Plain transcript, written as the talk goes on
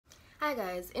Hi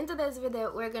guys, in today's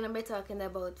video we're gonna be talking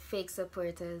about fake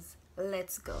supporters.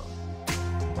 Let's go.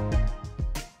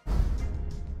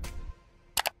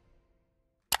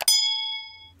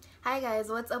 Hi guys,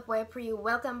 what's up, Pre?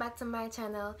 Welcome back to my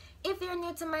channel. If you're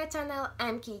new to my channel,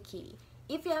 I'm Kiki.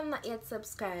 If you have not yet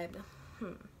subscribed,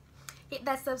 hit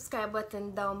that subscribe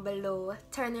button down below.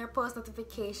 Turn your post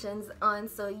notifications on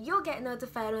so you get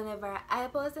notified whenever I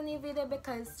post a new video,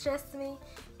 because trust me,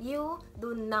 you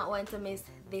do not want to miss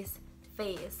this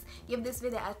face. Give this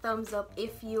video a thumbs up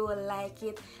if you like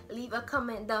it. Leave a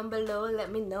comment down below.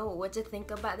 Let me know what you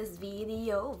think about this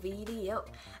video.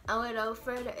 And without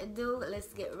further ado,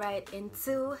 let's get right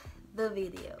into the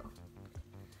video.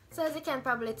 So as you can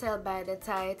probably tell by the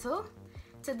title,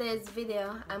 today's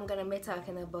video I'm gonna be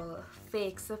talking about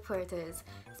fake supporters,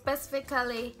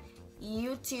 specifically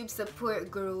YouTube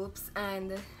support groups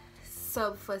and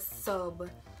sub for sub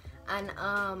and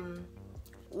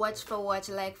watch for watch,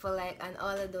 like for like, and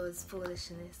all of those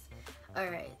foolishness.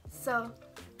 Alright, so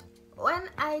when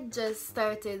I just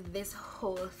started this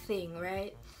whole thing,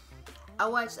 right, I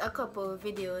watched a couple of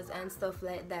videos and stuff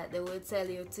like that. They would tell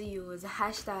you to use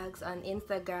hashtags on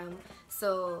Instagram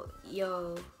so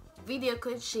your video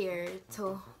could share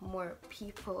to more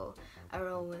people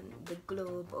around the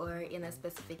globe or in a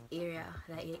specific area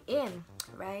that you're in,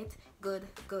 right? Good.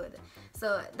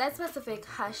 So that specific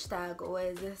hashtag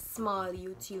was small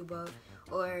YouTuber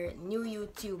or new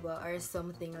YouTuber or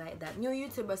something like that, new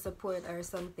YouTuber support or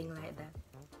something like that.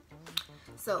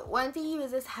 So once you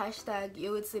use this hashtag,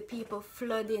 you would see people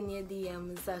flooding your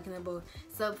DMs talking about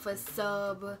sub for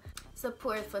sub,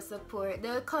 support for support. They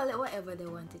would call it whatever they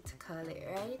wanted to call it,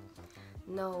 right?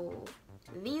 No,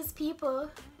 these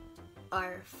people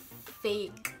are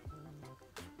fake,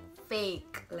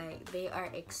 like they are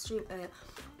extreme.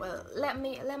 Well, let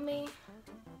me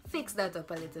fix that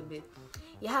up a little bit.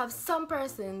 You have some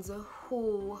persons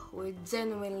who would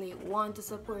genuinely want to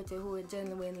support you, who would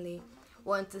genuinely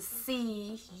want to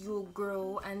see you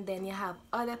grow, and then you have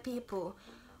other people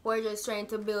who are just trying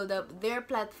to build up their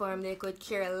platform. They could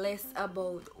care less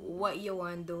about what you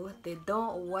want to do. They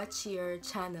don't watch your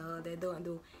channel. They don't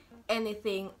do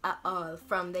anything at all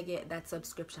from they get that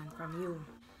subscription from you.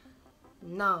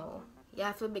 Now, you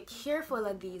have to be careful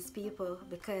of these people,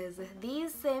 because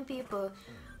these same people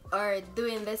are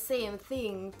doing the same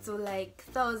thing to like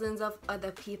thousands of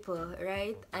other people,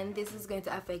 right? And this is going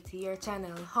to affect your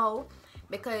channel. How?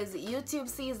 Because YouTube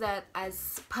sees that as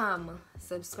spam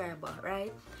subscriber,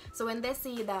 right? So when they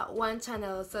see that one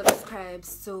channel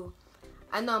subscribes to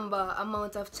a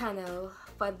amount of channel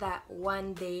for that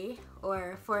one day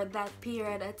or for that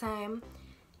period of time,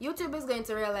 YouTube is going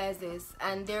to realize this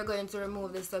and they're going to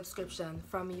remove the subscription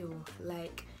from you.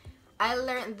 Like, I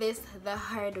learned this the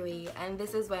hard way, and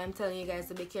this is why I'm telling you guys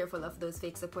to be careful of those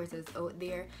fake supporters out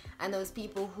there and those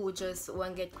people who just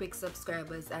want to get quick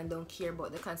subscribers and don't care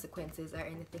about the consequences or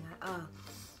anything at all,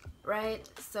 right?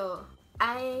 So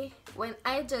when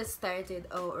I just started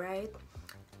out, right,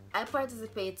 I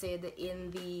participated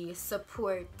in the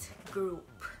support group,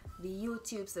 the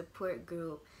YouTube support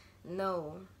group.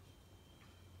 No,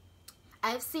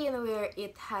 I've seen where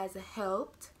it has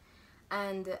helped,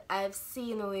 and I've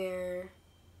seen where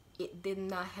it did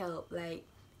not help. Like,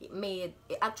 it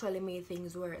actually made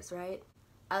things worse, right?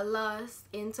 I lost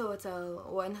in total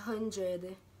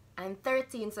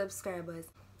 113 subscribers.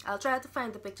 I'll try to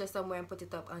find the picture somewhere and put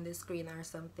it up on the screen or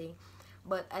something.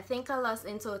 But I think I lost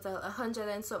in total 100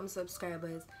 and something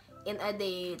subscribers in a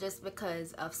day just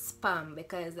because of spam,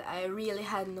 because I really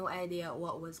had no idea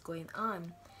what was going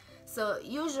on. So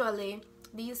usually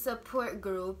these support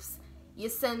groups, you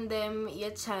send them your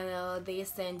channel, they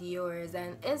send yours,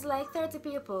 and it's like 30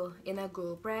 people in a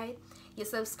group, right? You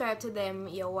subscribe to them,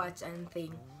 you watch and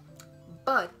thing.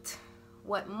 But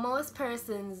what most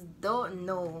persons don't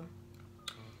know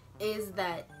is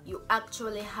that you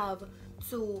actually have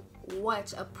to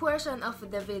watch a portion of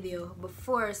the video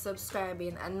before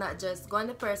subscribing, and not just go on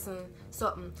the person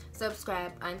something,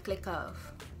 subscribe and click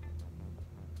off.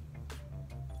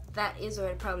 That is where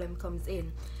the problem comes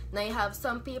in. Now you have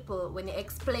some people, when you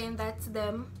explain that to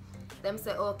them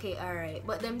say okay, alright,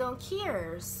 but them don't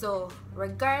care. So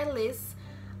regardless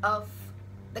of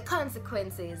the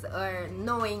consequences or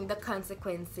knowing the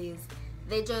consequences,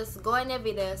 they just go on your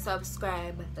video,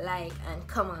 subscribe, like, and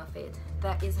come off it.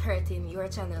 That is hurting your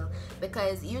channel,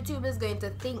 because YouTube is going to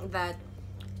think that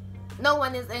no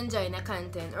one is enjoying the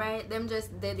content, right? Them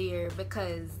just dead here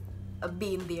because of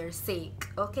being their sake,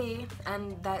 okay?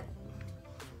 And that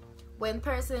when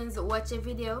persons watch a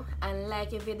video and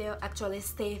like a video, actually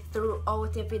stay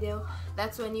throughout a video,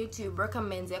 that's when YouTube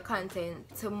recommends your content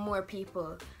to more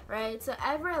people, right? So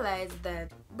I've realized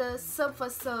that the sub for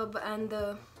sub and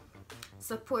the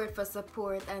support for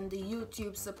support and the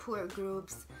YouTube support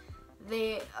groups,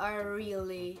 they're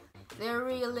really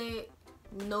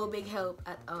no big help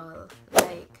at all.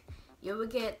 Like, you will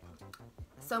get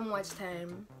so much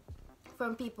time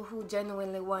from people who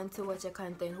genuinely want to watch your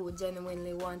content, who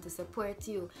genuinely want to support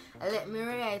you. Let me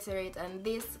reiterate on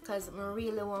this, because I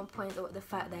really want to point out the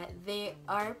fact that there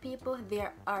are people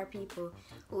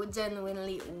who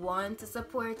genuinely want to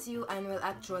support you and will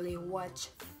actually watch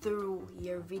through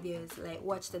your videos, like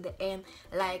watch to the end,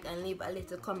 like, and leave a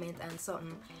little comment and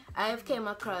something. I've came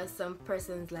across some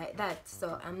persons like that,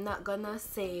 so I'm not gonna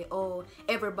say, oh,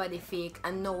 everybody fake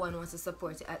and no one wants to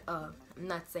support you at all. I'm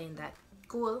not saying that.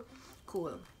 Cool.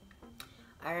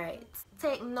 Alright,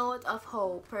 take note of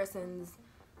how persons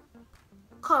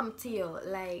come to you.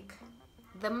 Like,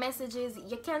 the messages,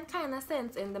 you can kind of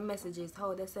sense in the messages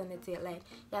how they send it to you. Like,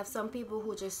 you have some people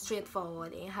who just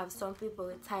straightforward, and you have some people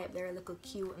who type their little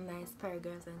cute nice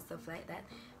paragraphs and stuff like that.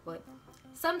 But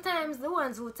sometimes the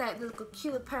ones who type the little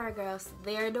cute paragraphs,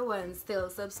 they're the ones still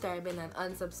subscribing and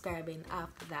unsubscribing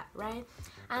after that, right?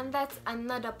 And that's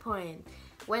another point.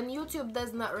 When YouTube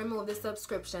does not remove the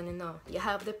subscription, you know, you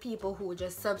have the people who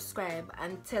just subscribe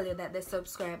and tell you that they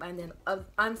subscribe and then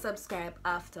unsubscribe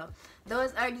after.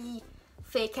 Those are the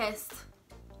fakest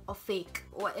or fake,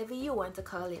 whatever you want to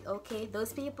call it, okay?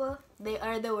 Those people, they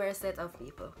are the worst set of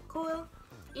people. Cool?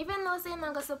 Even though you're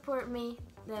not gonna support me,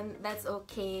 then that's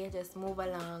okay. Just move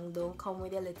along. Don't come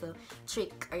with your little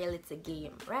trick or your little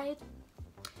game, right?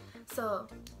 So,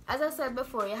 as I said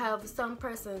before, you have some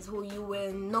persons who you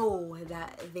will know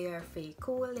that they are fake.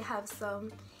 Cool, you have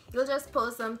some, you'll just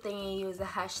post something and use a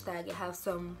hashtag. You have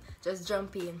some, just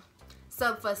jump in,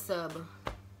 sub for sub,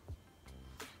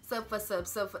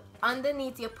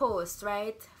 underneath your post,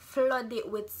 right? Flood it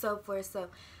with sub for sub.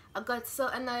 I got so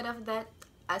annoyed of that,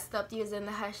 I stopped using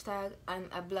the hashtag and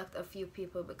I blocked a few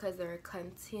people because they were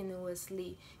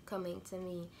continuously coming to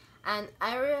me. And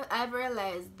I've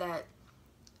realized that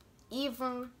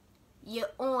even your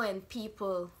own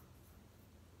people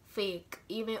fake,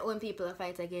 even your own people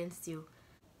fight against you.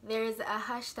 There's a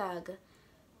hashtag,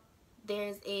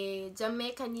 there's a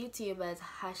Jamaican YouTuber's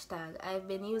hashtag. I've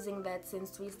been using that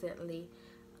since recently.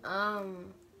 The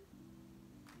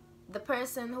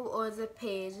person who owns the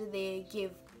page, they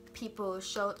give people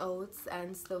shout outs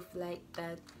and stuff like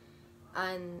that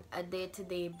on a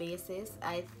day-to-day basis,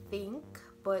 I think.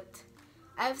 But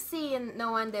I've seen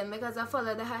now and then, because I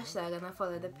follow the hashtag and I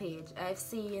follow the page, I've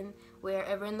seen where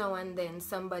every now and then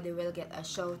somebody will get a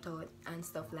shout out and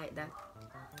stuff like that.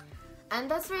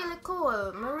 And that's really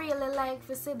cool. I really like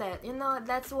to see that. You know,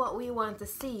 that's what we want to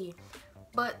see.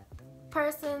 But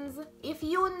persons, if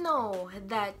you know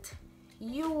that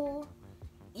you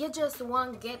just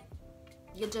want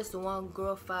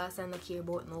grow fast and not care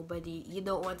about nobody, you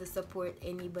don't want to support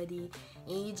anybody,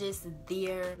 and you're just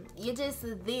there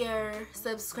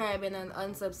subscribing and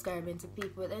unsubscribing to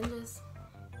people, and just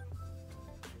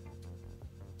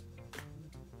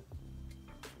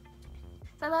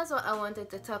so that's what I wanted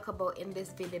to talk about in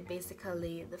this video.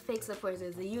 Basically, the fake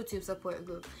supporters, the YouTube support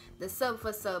group, the sub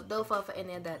for sub, don't fall for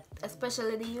any of that,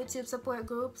 especially the YouTube support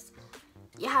groups.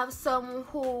 You have some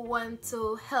who want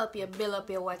to help you build up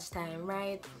your watch time,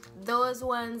 right? Those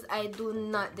ones I do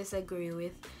not disagree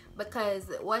with,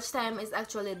 because watch time is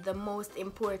actually the most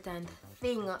important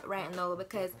thing right now,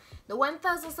 because the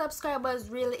 1,000 subscribers,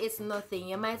 really, it's nothing.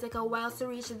 You might take a while to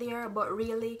reach there, but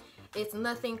really it's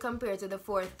nothing compared to the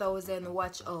 4,000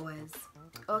 watch hours.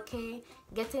 Okay,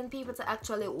 getting people to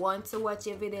actually want to watch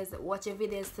your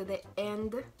videos to the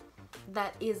end,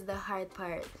 that is the hard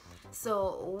part.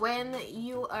 So when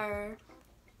you are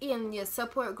in your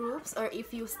support groups, or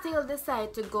if you still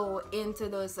decide to go into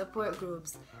those support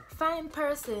groups, find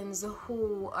persons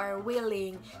who are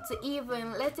willing to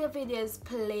even let your videos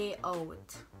play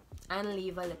out and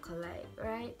leave a little like,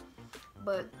 right?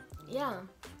 But yeah,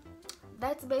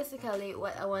 that's basically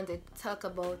what I wanted to talk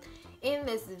about in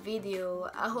this video.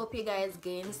 I hope you guys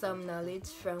gain some knowledge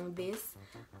from this.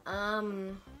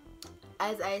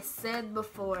 As I said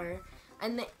before,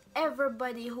 and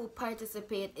everybody who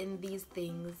participate in these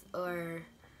things are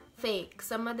fake.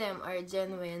 Some of them are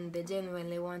genuine. They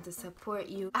genuinely want to support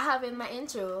you. I have in my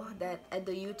intro that I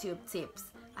do YouTube tips.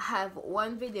 I have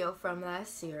one video from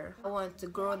last year. I want to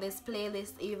grow this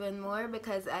playlist even more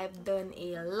because I've done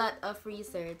a lot of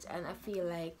research, and I feel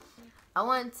like I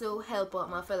want to help out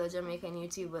my fellow Jamaican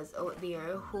YouTubers out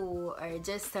there who are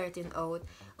just starting out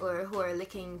or who are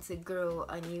looking to grow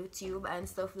on YouTube and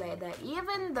stuff like that.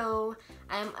 Even though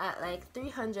I'm at like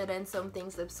 300 and something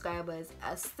subscribers,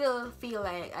 I still feel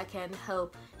like I can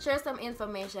help share some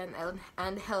information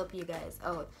and help you guys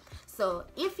out. So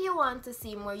if you want to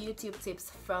see more YouTube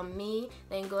tips from me,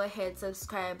 then go ahead,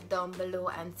 subscribe down below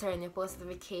and turn your post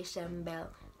notification bell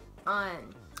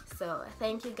on. So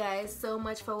thank you guys so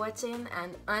much for watching,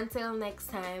 and until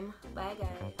next time, bye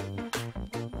guys.